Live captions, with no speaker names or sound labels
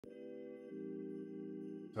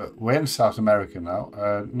We're in South America now.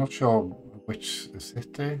 Not sure which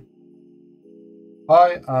city.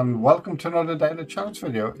 Hi, and welcome to another daily challenge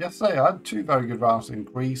video. Yesterday I had 2 very good rounds in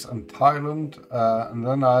Greece and Thailand, and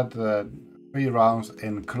then I had 3 rounds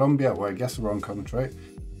in Colombia, where I guess the wrong country,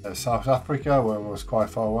 South Africa, where it was quite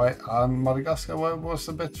far away, and Madagascar, where it was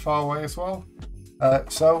a bit far away as well.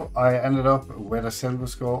 So I ended up with a silver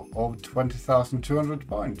score of 20,200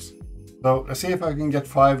 points. So let's see if I can get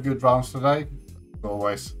 5 good rounds today.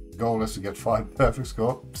 Always, goal is to get 5 perfect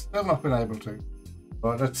score. Still not been able to,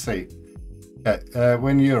 but let's see. Okay,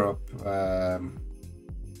 we're in Europe.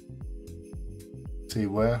 See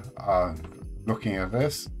where? Looking at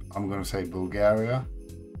this, I'm going to say Bulgaria.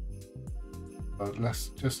 But let's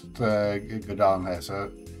just go down here.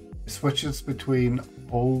 So it switches between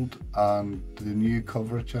old and the new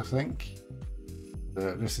coverage, I think.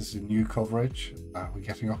 This is the new coverage. We're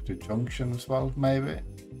getting up to Junction as well, maybe.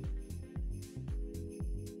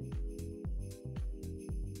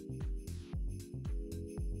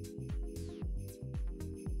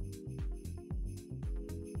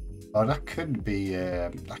 Oh, that could be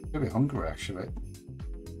Hungary, actually.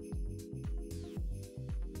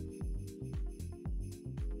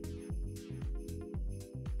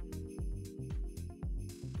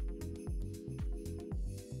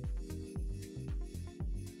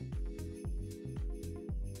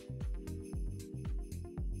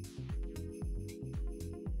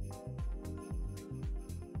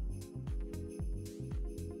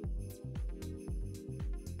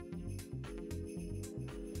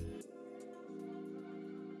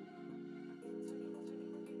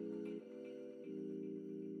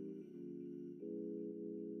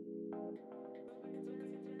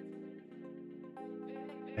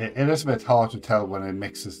 It is a bit hard to tell when it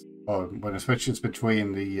mixes, or when it switches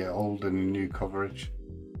between the old and the new coverage.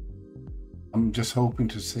 I'm just hoping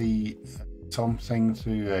to see something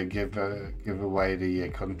to give away the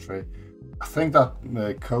country. I think that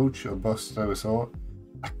the coach or bus that we saw,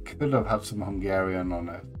 I could have had some Hungarian on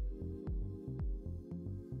it.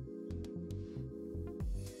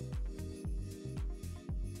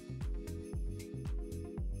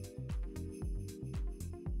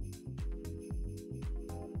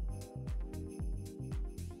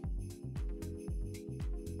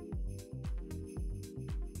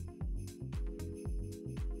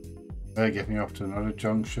 They're getting up to another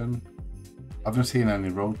junction. I haven't seen any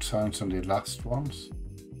road signs on the last ones.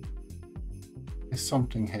 There's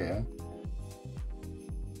something here.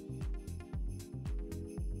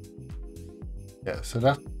 Yeah, so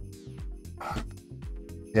that.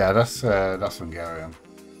 Yeah, that's Hungarian.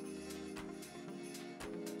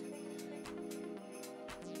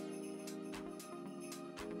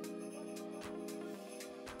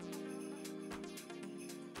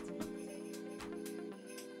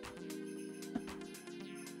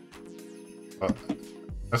 But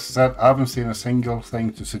as I said, I haven't seen a single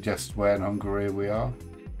thing to suggest where in Hungary we are.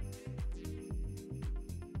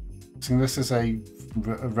 I think this is a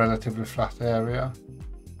relatively flat area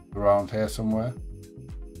around here somewhere.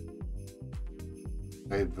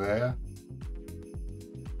 Stay there.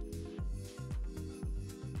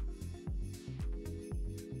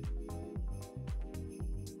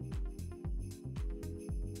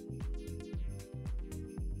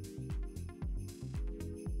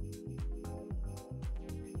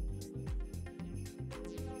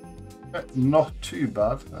 Not too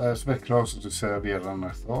bad. It's a bit closer to Serbia than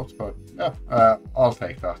I thought, but yeah, I'll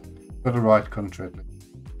take that. For the right country at least.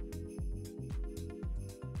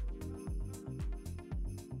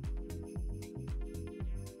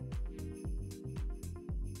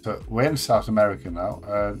 So we're in South America now.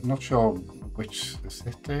 Not sure which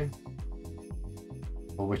city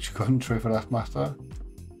or which country for that matter.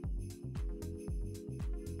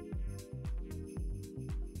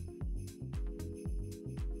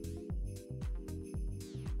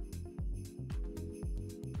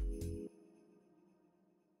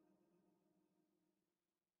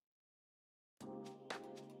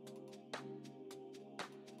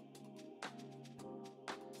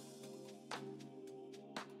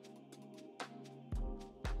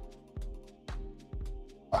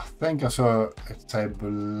 I think I saw it's a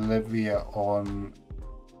Bolivia on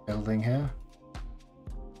building here.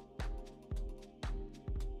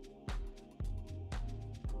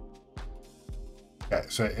 Okay,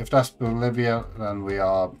 so if that's Bolivia, then we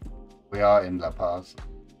are in La Paz.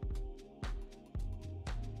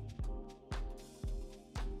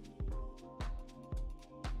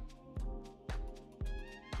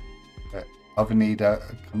 Okay, Avenida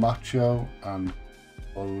Camacho and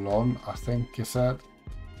Olon, I think you said.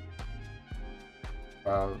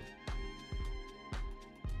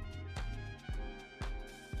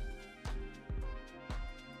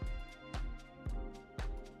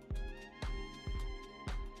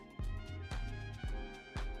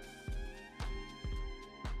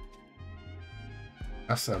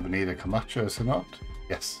 That's Avenida Camacho, is it not?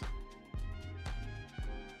 Yes.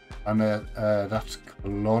 And that's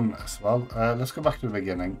Colon as well. Let's go back to the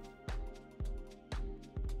beginning.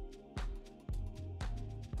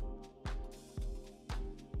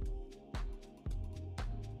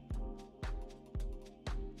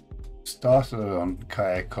 Started on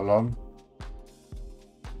Calle Colon.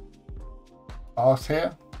 Out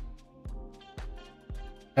here.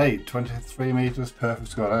 Hey, 23 meters, perfect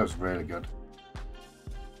score. That was really good.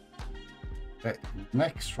 Okay,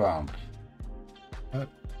 next round.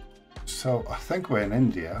 So I think we're in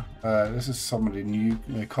India. This is some of the new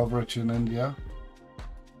coverage in India.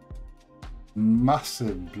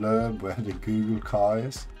 Massive blurb where the Google car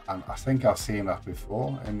is, and I think I've seen that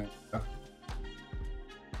before in India.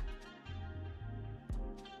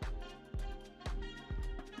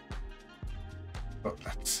 But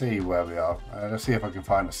let's see where we are. Let's see if I can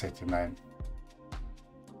find a city name.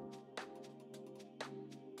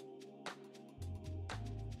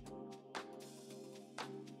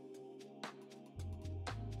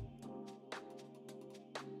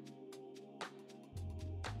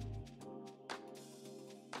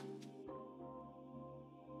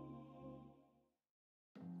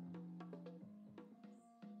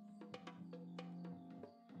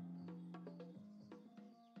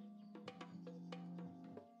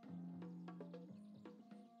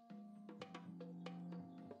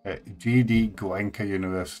 GD Goenka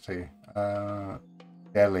University,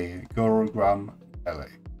 Delhi, Gurugram, Delhi.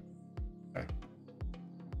 Okay.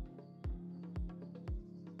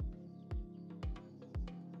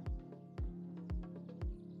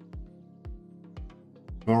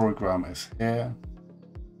 Gurugram is here.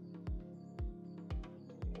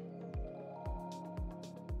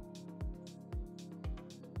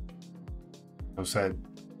 I said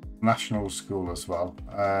national school as well.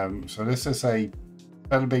 So this is a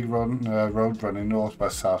fairly big road running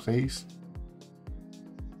northwest southeast.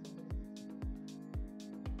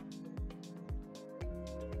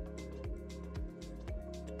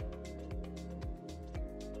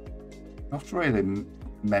 Not really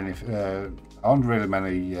many, aren't really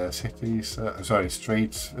many cities,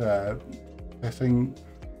 streets hitting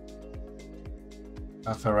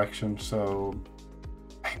that direction. So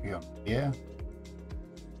maybe on here.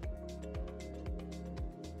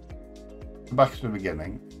 Back to the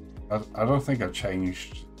beginning. I don't think I've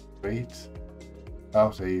changed street.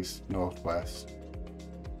 Southeast, northwest.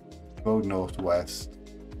 Go northwest.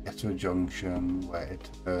 Get to a junction where it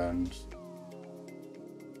turns.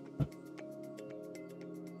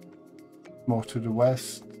 More to the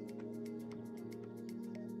west.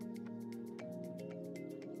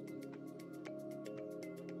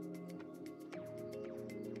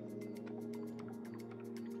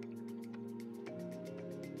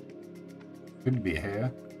 Could be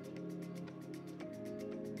here.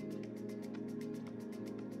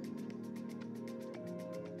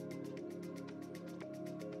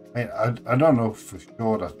 I don't know for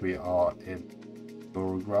sure that we are in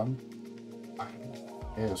Gurugram.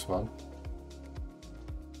 Here as well.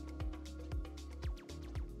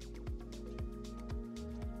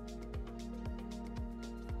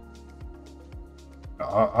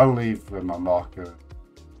 I'll leave with my marker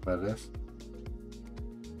where this.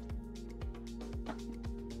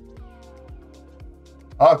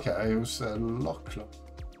 Okay, it was a lot closer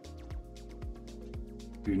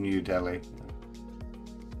to New Delhi.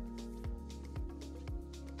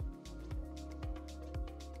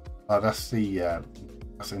 Oh, that's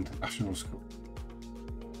international school.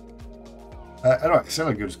 Anyway, still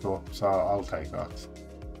a good score, so I'll take that.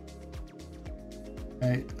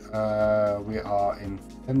 Okay, we are in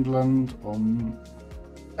Finland.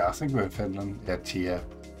 Yeah, I think we're in Finland. Yeah, Tia.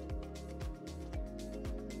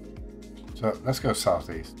 So let's go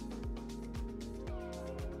southeast.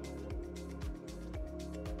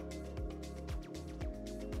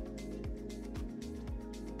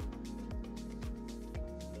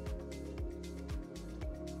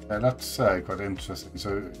 That's got interesting.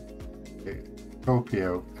 So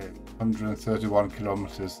Tokyo, 131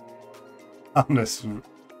 kilometers on this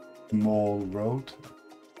small road.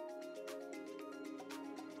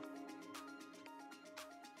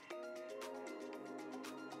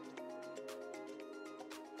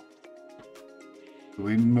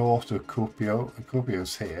 We're north of Kuopio.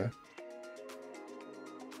 Kuopio's here.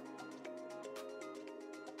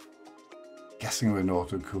 Guessing we're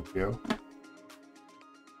north of Kuopio.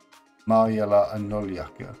 Marjala and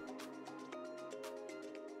Noljaka.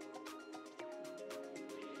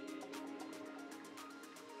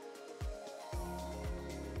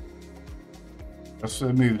 Let's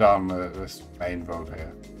move down this main road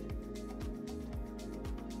here.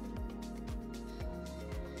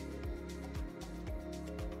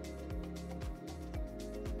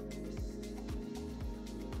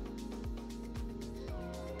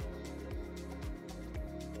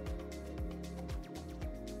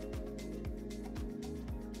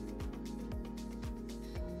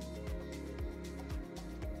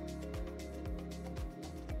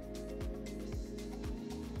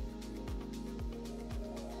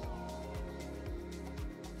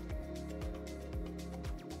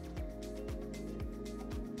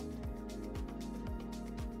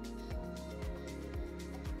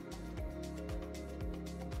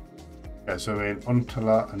 Okay, so in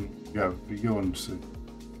Untala and you have Yuansu.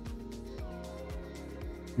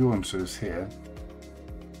 Yuansu is here.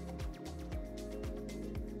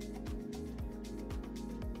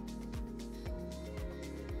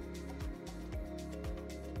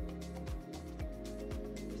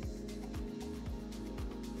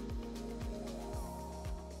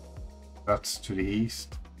 That's to the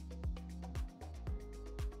east.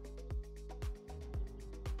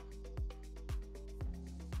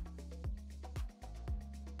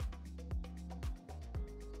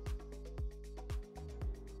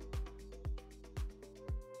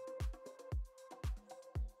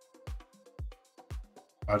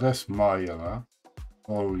 Oh, that's Mayala.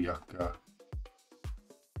 Olyaka.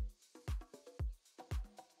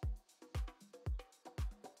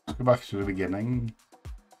 Let's go back to the beginning.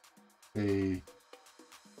 The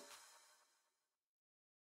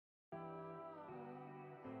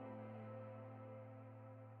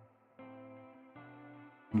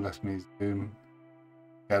let me zoom.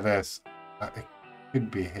 Yeah, there's. It could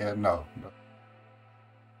be here. No,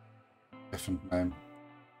 different name.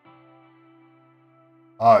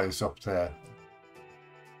 Ah, it's up there.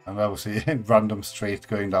 And obviously, random street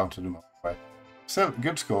going down to the motorway. Still,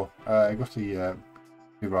 good score. I got the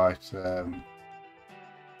right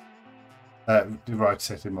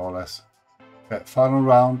city more or less. Okay, final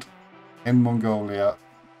round in Mongolia,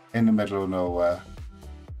 in the middle of nowhere.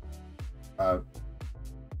 I'm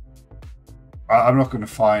not going to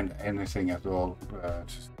find anything at all to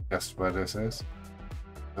suggest where this is.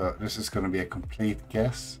 So this is going to be a complete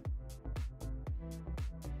guess.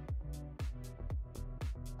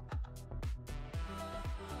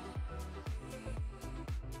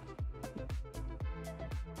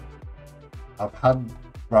 I've had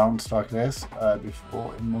rounds like this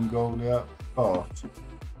before in Mongolia, but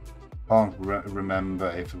I can't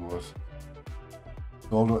remember if it was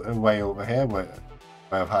all the way over here where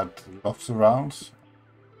I've had lots of rounds.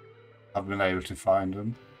 I've been able to find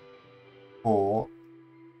them, or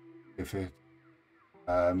if it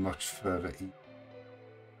much further east,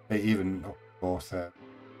 even up north there.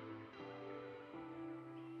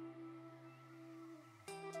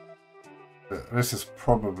 This is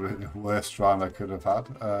probably the worst round I could have had.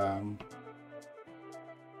 I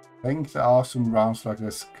think there are some rounds like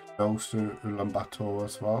this close to Ulaanbaatar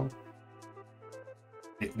as well.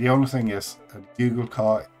 The only thing is Google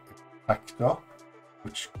car is packed up,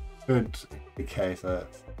 which could indicate that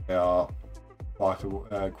they are quite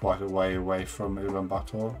a way away from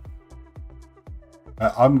Ulaanbaatar.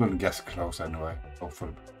 I'm going to guess close anyway,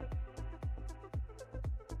 hopefully.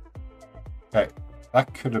 Okay,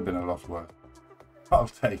 that could have been a lot worse. I'll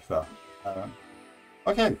take that.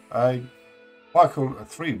 Okay, quite cool.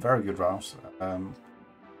 3 very good rounds.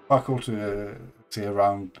 Quite cool to see a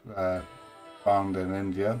round found in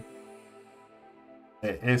India.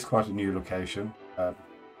 It is quite a new location.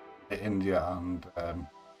 India and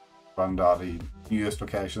Rwanda are the newest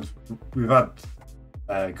locations. We've had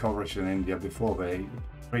coverage in India before, but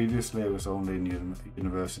previously it was only in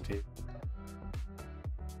university,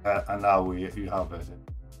 and now you have it.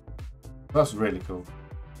 That's really cool.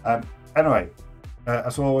 Anyway,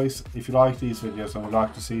 as always, if you like these videos and would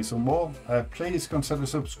like to see some more, please consider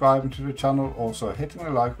subscribing to the channel, also hitting the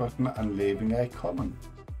like button and leaving a comment.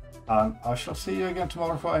 And I shall see you again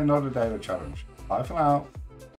tomorrow for another daily challenge. Bye for now.